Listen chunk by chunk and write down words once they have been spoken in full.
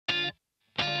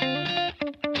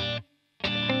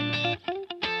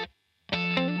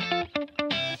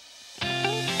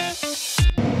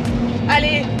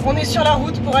est sur la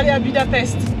route pour aller à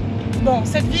Budapest. Bon,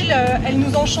 cette ville, elle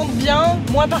nous enchante bien,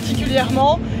 moi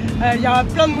particulièrement. Il y a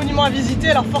plein de monuments à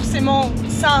visiter, alors forcément,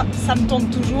 ça me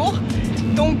tente toujours.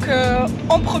 Donc,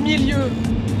 en premier lieu,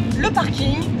 le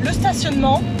parking, le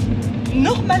stationnement.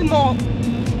 Normalement,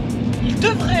 il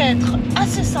devrait être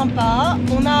assez sympa.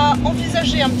 On a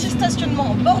envisagé un petit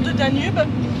stationnement en bord de Danube.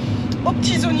 Aux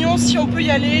petits oignons, si on peut y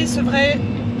aller, c'est vrai,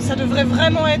 ça devrait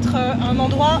vraiment être un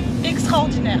endroit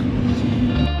extraordinaire.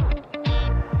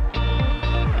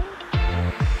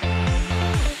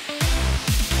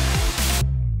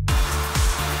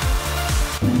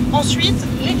 Ensuite,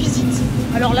 les visites.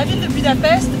 Alors la ville de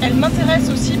Budapest, elle m'intéresse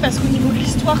aussi parce qu'au niveau de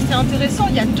l'histoire, c'est intéressant.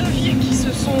 Il y a deux villes qui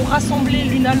se sont rassemblées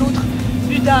l'une à l'autre,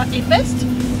 Buda et Pest.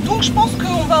 Donc je pense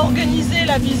qu'on va organiser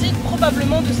la visite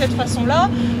probablement de cette façon-là.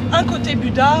 Un côté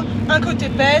Buda, un côté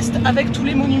Pest, avec tous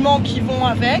les monuments qui vont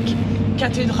avec.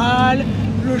 Cathédrale,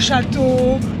 le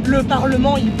château, le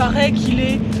Parlement, il paraît qu'il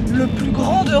est le plus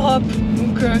grand d'Europe.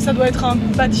 Donc ça doit être un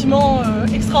bâtiment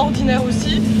extraordinaire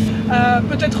aussi.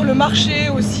 Peut-être le marché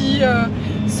aussi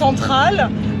central.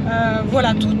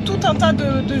 Voilà, tout un tas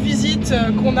de visites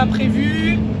qu'on a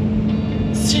prévues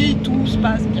si tout se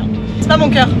passe bien. C'est pas mon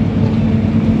cœur.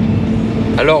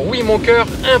 Alors oui, mon cœur,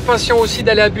 impatient aussi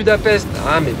d'aller à Budapest,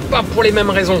 mais pas pour les mêmes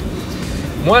raisons.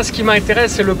 Moi, ce qui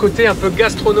m'intéresse, c'est le côté un peu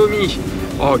gastronomie.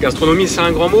 Oh, gastronomie, c'est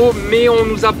un grand mot, mais on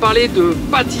nous a parlé de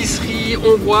pâtisserie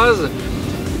hongroise.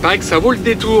 Il paraît que ça vaut le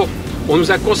détour. On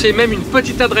nous a conseillé même une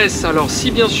petite adresse. Alors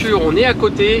si bien sûr on est à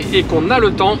côté et qu'on a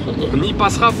le temps, on y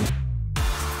passera.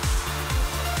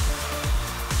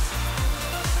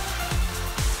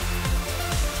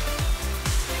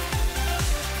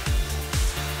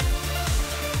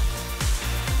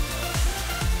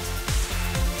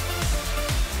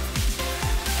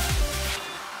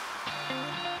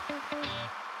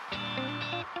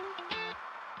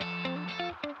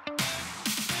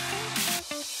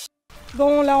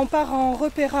 Bon, là on part en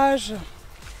repérage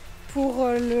pour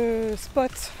le spot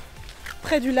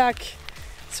près du lac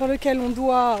sur lequel on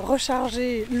doit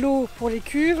recharger l'eau pour les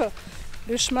cuves.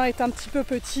 Le chemin est un petit peu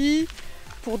petit,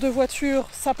 pour deux voitures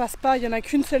ça passe pas, il n'y en a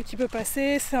qu'une seule qui peut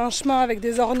passer. C'est un chemin avec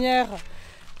des ornières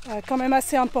quand même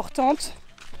assez importantes.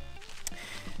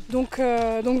 Donc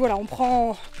voilà, on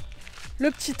prend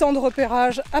le petit temps de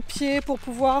repérage à pied pour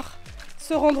pouvoir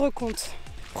se rendre compte.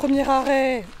 Premier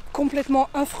arrêt complètement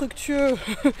infructueux.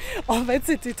 En fait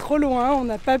c'était trop loin, on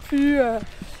n'a pas pu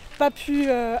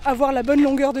avoir la bonne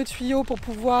longueur de tuyau pour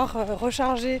pouvoir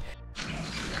recharger.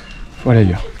 Voilà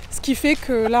ailleurs. Ce qui fait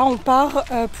que là on part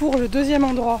pour le deuxième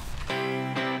endroit.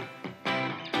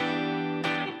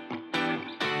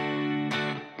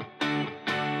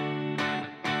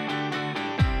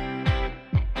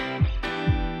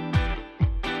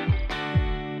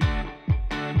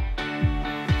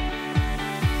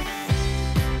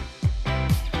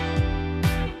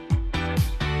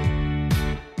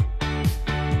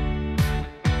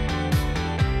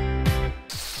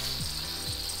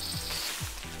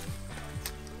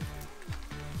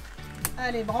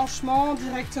 Allez, branchement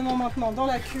directement maintenant dans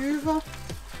la cuve,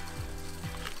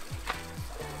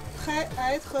 prêt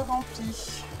à être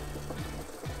rempli.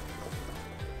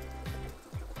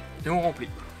 Et on remplit.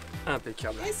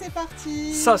 Impeccable. Et c'est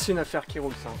parti. Ça c'est une affaire qui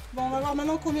roule ça. Bon, on va voir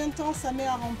maintenant combien de temps ça met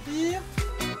à remplir.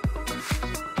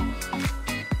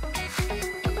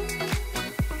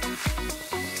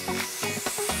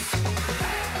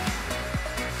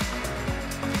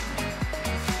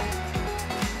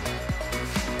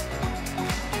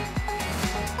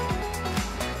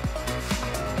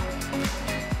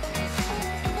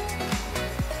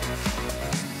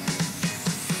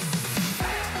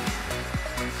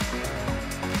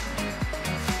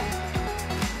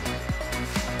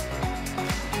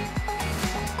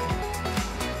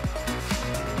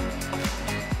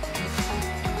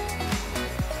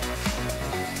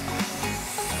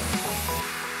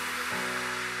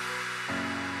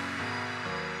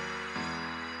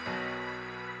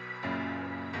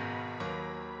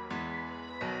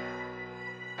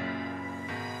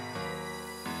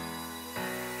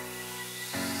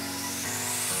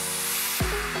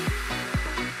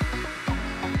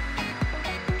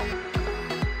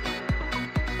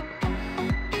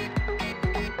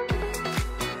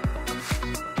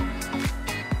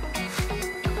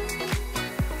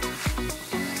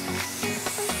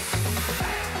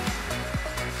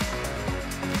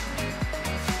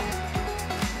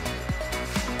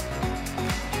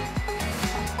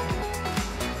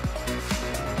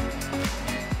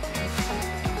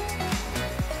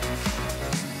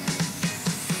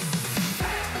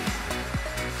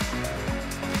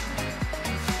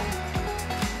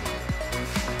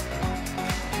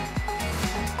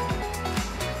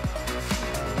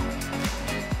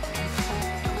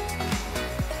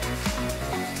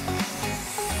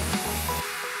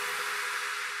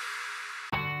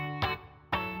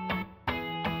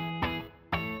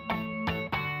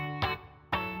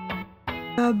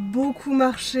 On a beaucoup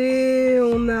marché,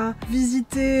 on a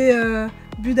visité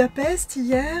Budapest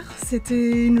hier,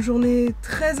 c'était une journée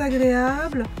très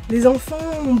agréable. Les enfants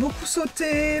ont beaucoup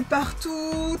sauté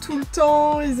partout, tout le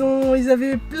temps, ils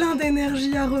avaient plein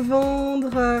d'énergie à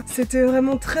revendre. C'était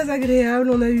vraiment très agréable,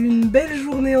 on a eu une belle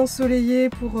journée ensoleillée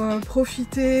pour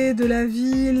profiter de la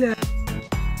ville.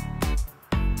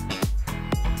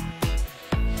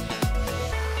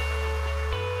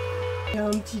 Il y a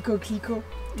un petit coquelicot,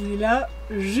 il est là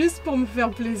juste pour me faire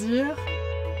plaisir.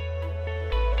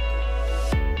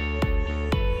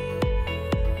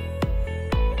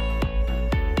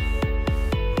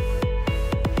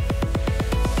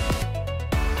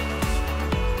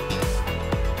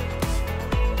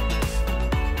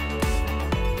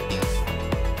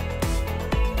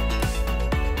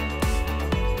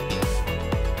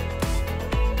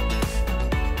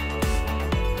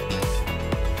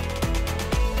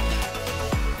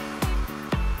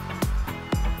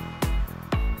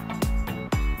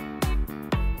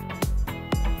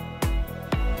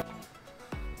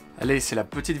 Allez, c'est la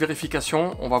petite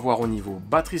vérification. On va voir au niveau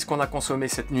batterie ce qu'on a consommé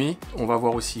cette nuit. On va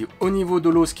voir aussi au niveau de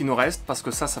l'eau ce qui nous reste, parce que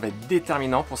ça va être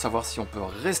déterminant pour savoir si on peut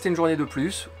rester une journée de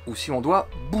plus ou si on doit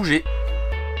bouger.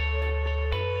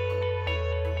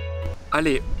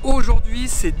 Allez, aujourd'hui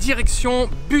c'est direction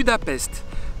Budapest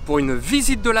pour une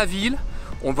visite de la ville.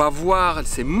 On va voir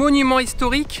ces monuments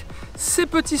historiques, ces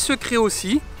petits secrets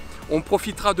aussi. On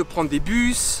profitera de prendre des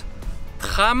bus,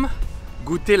 trams,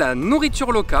 goûter la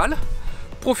nourriture locale,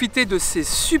 profiter de ces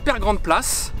super grandes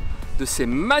places, de ces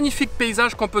magnifiques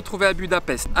paysages qu'on peut trouver à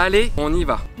Budapest. Allez, on y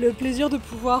va. Le plaisir de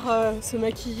pouvoir se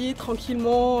maquiller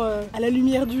tranquillement à la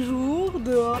lumière du jour,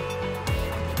 dehors.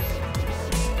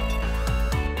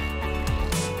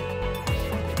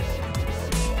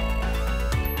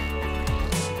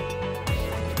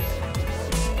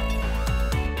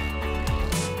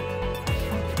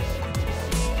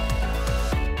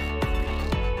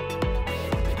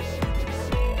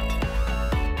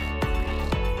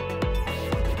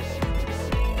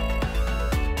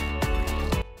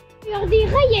 Sur des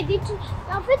rails, il y a des trucs.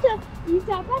 En fait,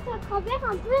 ça passe à travers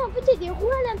un peu. En fait, il y a des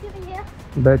roues à l'intérieur.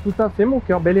 Ben, tout à fait, mon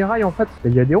cœur. Ben, les rails, en fait,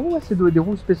 il y a des roues, c'est des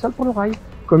roues spéciales pour le rail.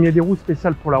 Comme il y a des roues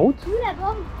spéciales pour la route. Où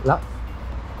là-bas? Là.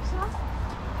 Ça.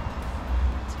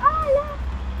 Ah là.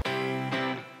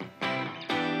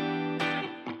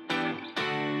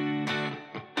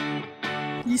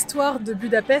 L'histoire de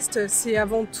Budapest, c'est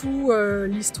avant tout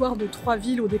l'histoire de 3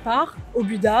 villes au départ, au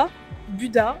Buda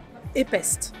et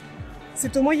Pest.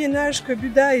 C'est au Moyen-Âge que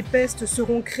Buda et Pest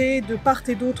seront créés de part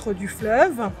et d'autre du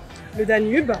fleuve, le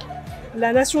Danube.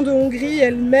 La nation de Hongrie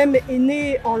elle-même est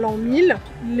née en l'an 1000.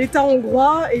 L'État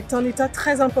hongrois est un État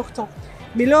très important.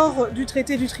 Mais lors du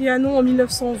traité du Trianon en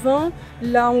 1920,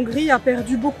 la Hongrie a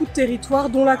perdu beaucoup de territoires,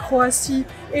 dont la Croatie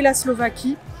et la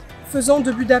Slovaquie, faisant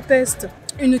de Budapest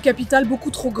une capitale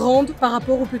beaucoup trop grande par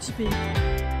rapport au petit pays.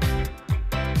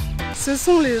 Ce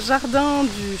sont les jardins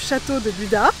du château de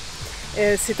Buda.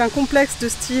 C'est un complexe de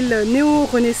style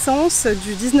néo-renaissance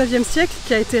du 19e siècle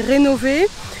qui a été rénové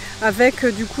avec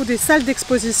du coup des salles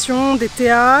d'exposition, des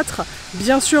théâtres,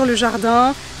 bien sûr le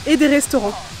jardin et des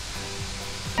restaurants.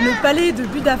 Le palais de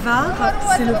Budavar,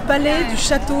 c'est le palais du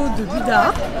château de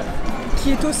Buda,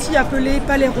 qui est aussi appelé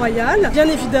palais royal. Bien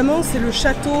évidemment, c'est le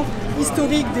château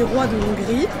historique des rois de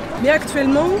Hongrie, mais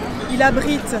actuellement, il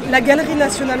abrite la Galerie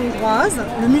nationale hongroise,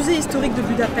 le musée historique de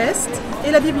Budapest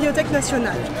et la Bibliothèque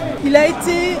nationale. Il a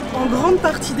été en grande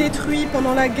partie détruit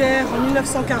pendant la guerre en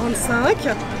 1945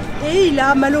 et il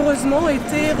a malheureusement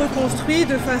été reconstruit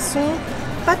de façon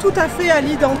pas tout à fait à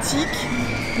l'identique,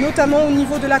 notamment au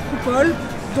niveau de la coupole,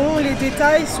 dont les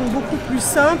détails sont beaucoup plus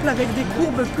simples avec des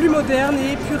courbes plus modernes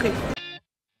et épurées.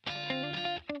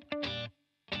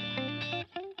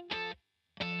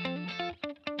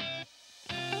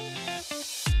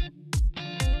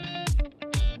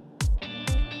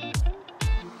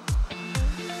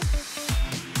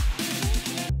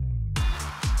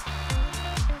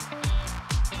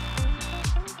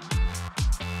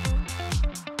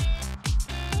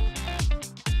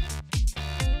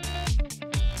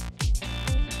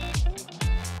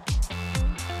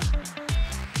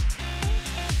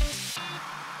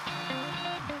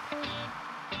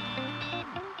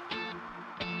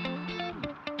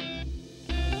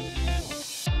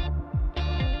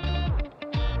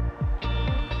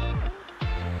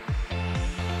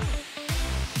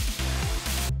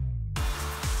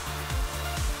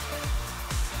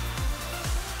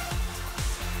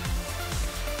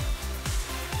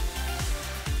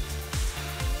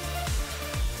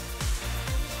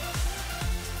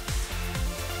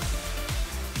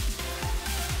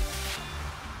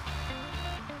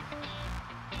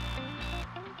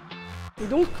 Et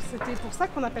donc c'était pour ça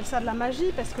qu'on appelle ça de la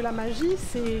magie, parce que la magie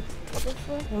c'est...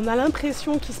 On a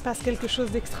l'impression qu'il se passe quelque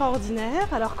chose d'extraordinaire,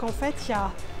 alors qu'en fait il y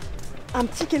a un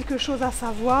petit quelque chose à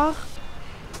savoir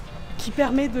qui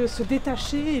permet de se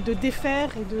détacher et de défaire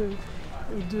et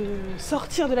de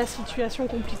sortir de la situation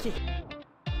compliquée.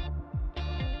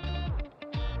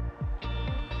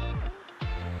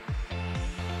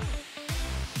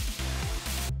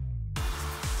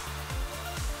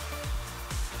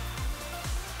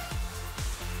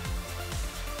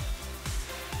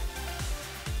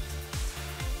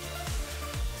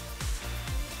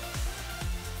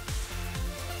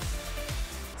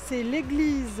 C'est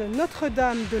l'église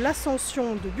Notre-Dame de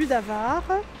l'Ascension de Budavar.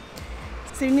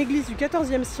 C'est une église du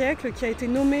XIVe siècle qui a été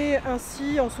nommée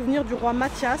ainsi en souvenir du roi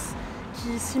Mathias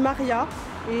qui s'y maria,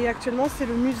 et actuellement c'est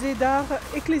le musée d'art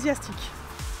ecclésiastique.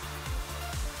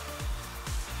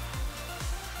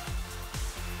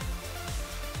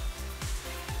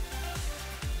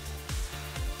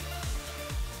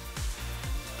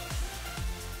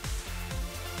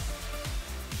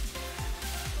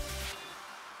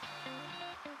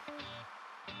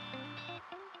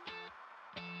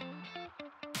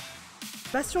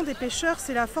 Bastion des pêcheurs,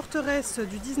 c'est la forteresse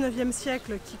du XIXe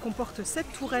siècle qui comporte 7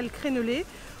 tourelles crénelées,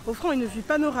 offrant une vue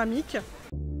panoramique.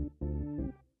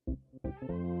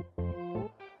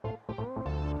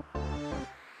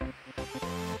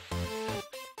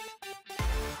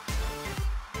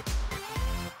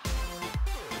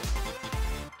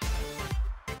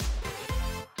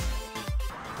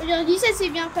 Aujourd'hui, ça s'est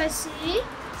bien passé.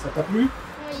 Ça t'a plu?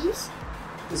 Oui.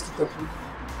 Qu'est-ce qui t'a plu?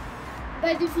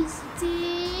 Bah, de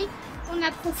visiter, on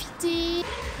a profité.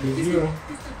 Le vieux, hein?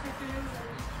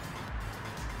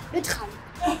 Le tram.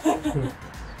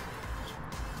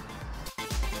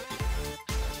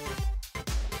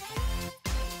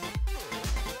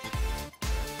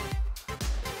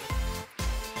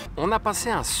 On a passé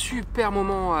un super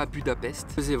moment à Budapest.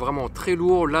 C'est vraiment très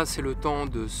lourd. Là, c'est le temps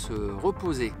de se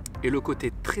reposer. Et le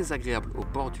côté très agréable au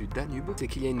bord du Danube, c'est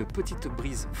qu'il y a une petite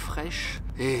brise fraîche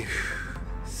et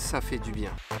ça fait du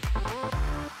bien.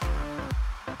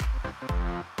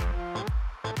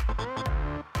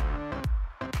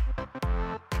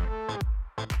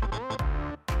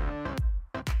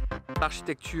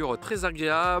 L'architecture très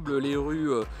agréable, les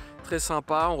rues très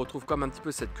sympas. On retrouve comme un petit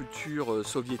peu cette culture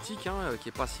soviétique, hein, qui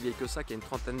n'est pas si vieille que ça, qui a une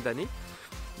trentaine d'années.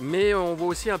 Mais on voit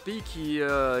aussi un pays qui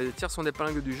tire son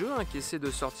épingle du jeu, hein, qui essaie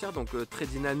de sortir, donc très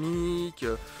dynamique,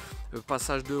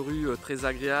 passage de rue très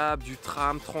agréable, du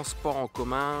tram, transport en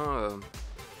commun,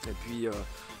 et puis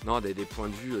non, des points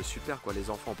de vue super, quoi. Les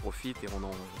enfants en profitent et on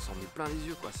s'en met plein les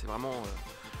yeux, quoi. C'est vraiment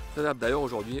très agréable. D'ailleurs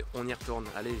aujourd'hui on y retourne.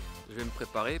 Allez, je vais me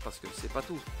préparer parce que c'est pas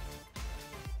tout.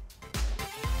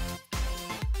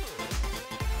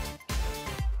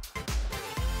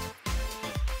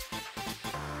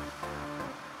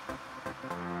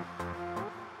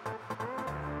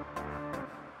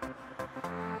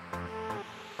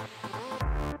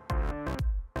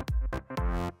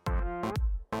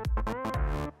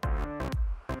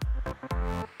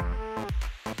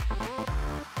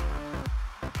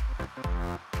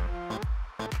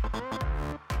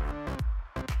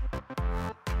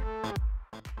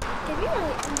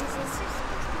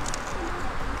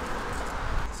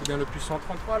 C'est bien le plus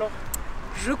 133 alors?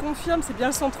 Je confirme, c'est bien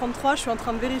le 133, je suis en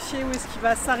train de vérifier où est-ce qu'il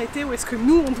va s'arrêter, où est-ce que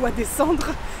nous on doit descendre,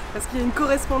 parce qu'il y a une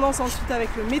correspondance ensuite avec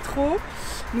le métro.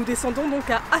 Nous descendons donc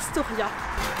à Astoria.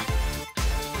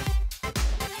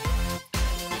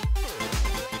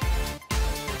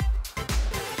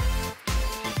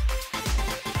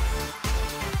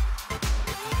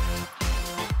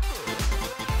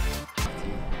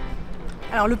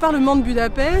 Alors le Parlement de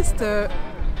Budapest,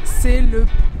 c'est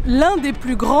l'un des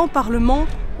plus grands parlements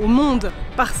au monde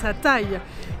par sa taille.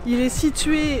 Il est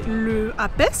situé à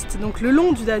Pest, donc le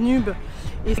long du Danube,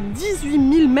 et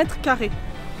 18 000 mètres carrés.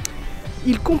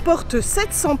 Il comporte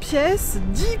 700 pièces,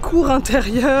 10 cours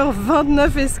intérieures,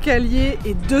 29 escaliers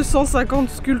et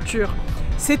 250 sculptures.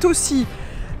 C'est aussi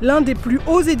l'un des plus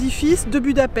hauts édifices de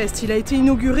Budapest. Il a été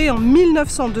inauguré en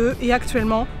 1902 et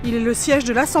actuellement, il est le siège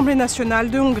de l'Assemblée nationale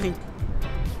de Hongrie.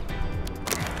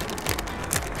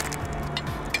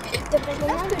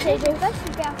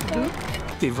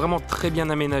 C'est vraiment très bien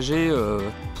aménagé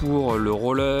pour le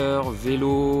roller,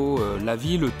 vélo. La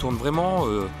ville tourne vraiment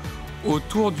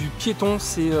autour du piéton,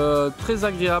 c'est très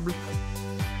agréable.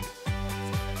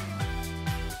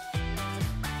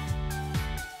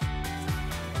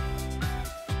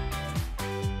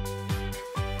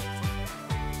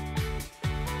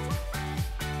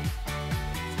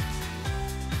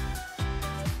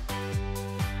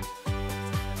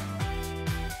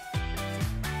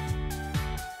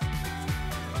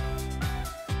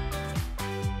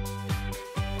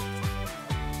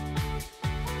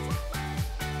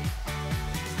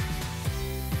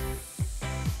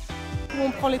 où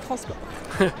on prend les transports.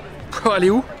 Pour aller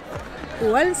où?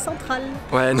 Au hall central.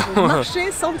 Ouais, non. Au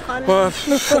marché central.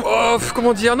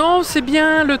 Comment dire? Non, c'est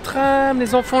bien le tram,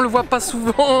 les enfants le voient pas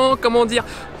souvent. Comment dire?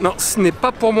 Non, ce n'est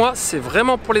pas pour moi, c'est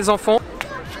vraiment pour les enfants.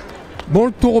 Bon,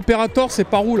 le tour opérateur, c'est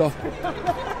par où là?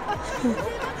 Le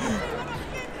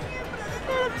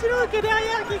petit loup qui est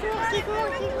derrière, qui court.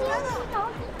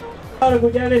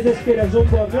 Regarde les esprits, la zone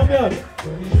bois, murmure.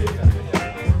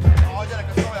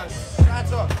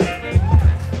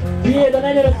 Vie,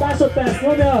 donnez-le le passo pes,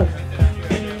 murmure.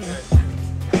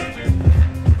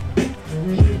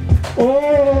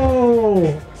 Oh!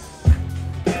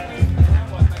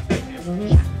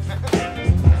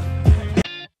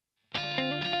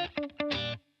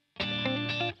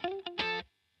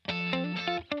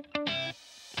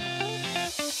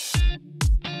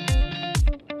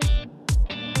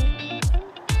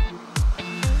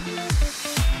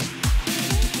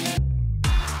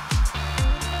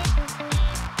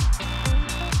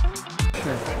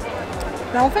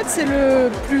 Là, en fait, c'est le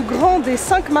plus grand des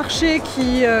 5 marchés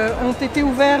qui ont été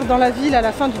ouverts dans la ville à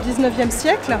la fin du 19e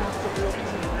siècle.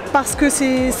 Parce que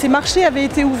ces marchés avaient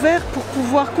été ouverts pour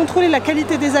pouvoir contrôler la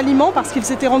qualité des aliments, parce qu'ils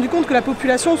s'étaient rendus compte que la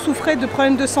population souffrait de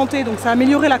problèmes de santé. Donc ça a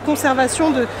amélioré la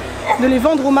conservation de les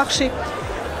vendre au marché.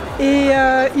 Et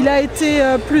il a été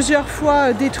plusieurs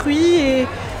fois détruit, et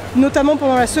notamment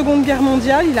pendant la Seconde Guerre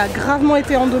mondiale, il a gravement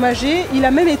été endommagé. Il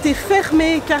a même été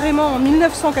fermé carrément en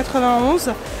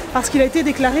 1991 parce qu'il a été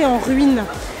déclaré en ruine.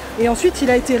 Et ensuite il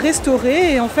a été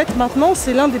restauré, et en fait maintenant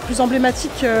c'est l'un des plus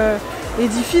emblématiques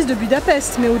édifices de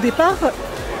Budapest. Mais au départ,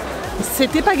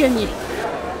 c'était pas gagné.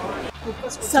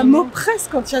 Ça m'oppresse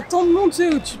quand il y a tant de monde, tu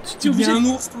sais, où tu es obligé. un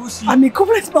ours toi aussi. Ah mais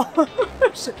complètement.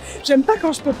 J'aime pas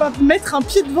quand je peux pas mettre un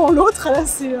pied devant l'autre, là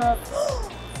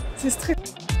c'est stressant.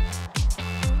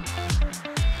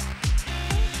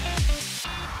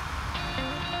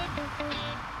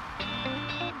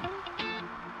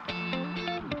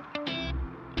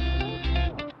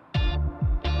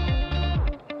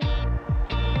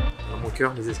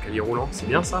 Les escaliers roulants, c'est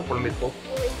bien ça pour le métro?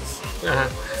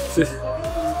 C'est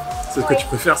ce que tu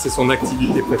préfères, c'est son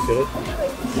activité préférée.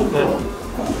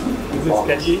 Les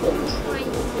escaliers.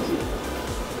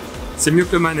 C'est mieux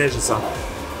que le manège, ça.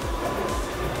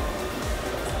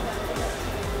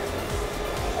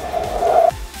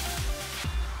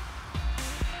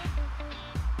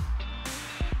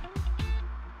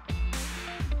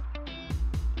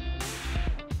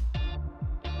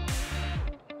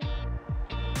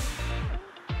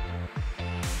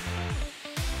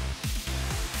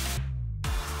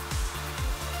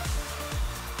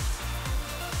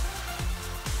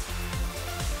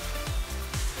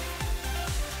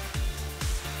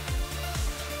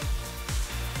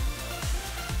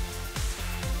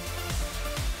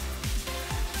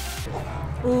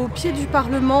 Au pied du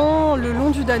Parlement, le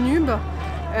long du Danube,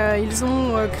 ils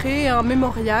ont créé un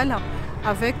mémorial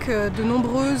avec de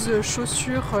nombreuses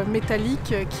chaussures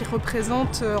métalliques qui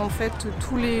représentent en fait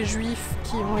tous les juifs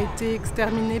qui ont été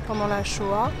exterminés pendant la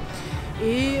Shoah,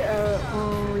 et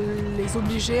on les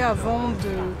obligeait avant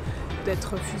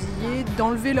d'être fusillés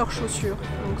d'enlever leurs chaussures.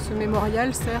 Donc ce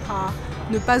mémorial sert à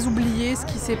ne pas oublier ce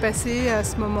qui s'est passé à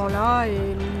ce moment-là, et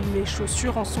les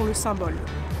chaussures en sont le symbole.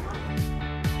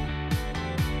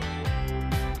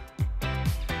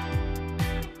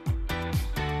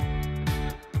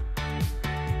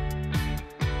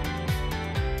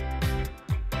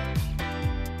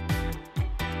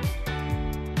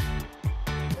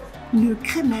 Le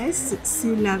crémesse,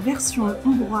 c'est la version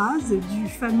hongroise du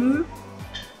fameux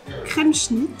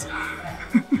crème-schnitt.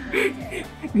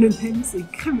 Le même, c'est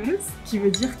crémesse, qui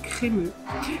veut dire crémeux.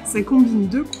 Ça combine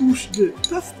 2 couches de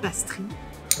puff pastry.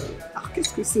 Alors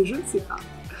qu'est-ce que c'est? Je ne sais pas.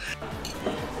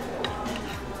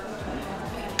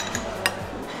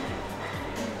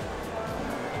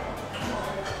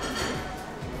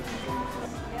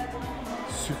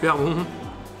 Super bon.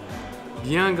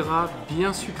 Bien gras,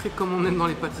 bien sucré comme on aime dans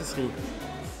les pâtisseries.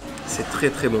 C'est très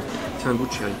très bon. Tiens, un bout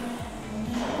de chéri.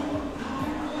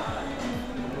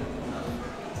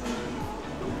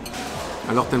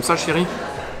 Alors, t'aimes ça, chéri?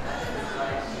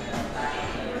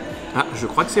 Ah, je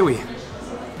crois que c'est oui.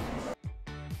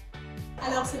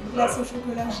 Alors, cette glace au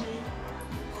chocolat, chérie.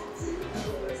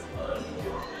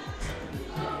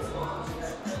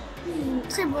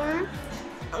 Très bon.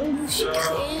 Un goût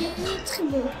sucré, très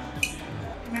bon.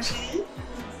 Ma chérie?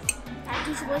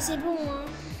 Toujours aussi bon, hein.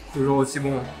 Toujours aussi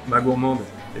bon, ma gourmande.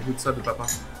 Écoute ça de papa.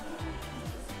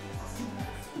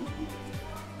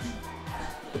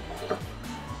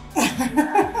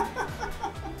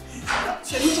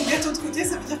 Tu as mis ton gâteau de côté,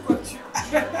 ça veut dire quoi que tu...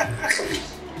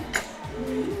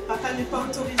 Papa n'est pas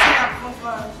autorisé à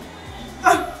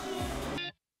prendre...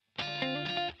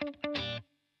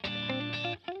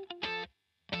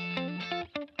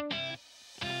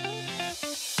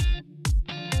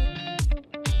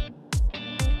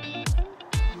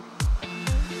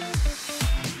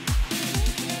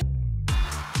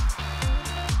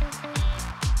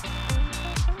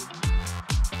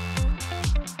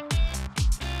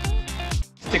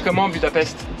 comment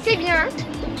Budapest? C'est bien.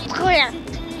 Trop bien.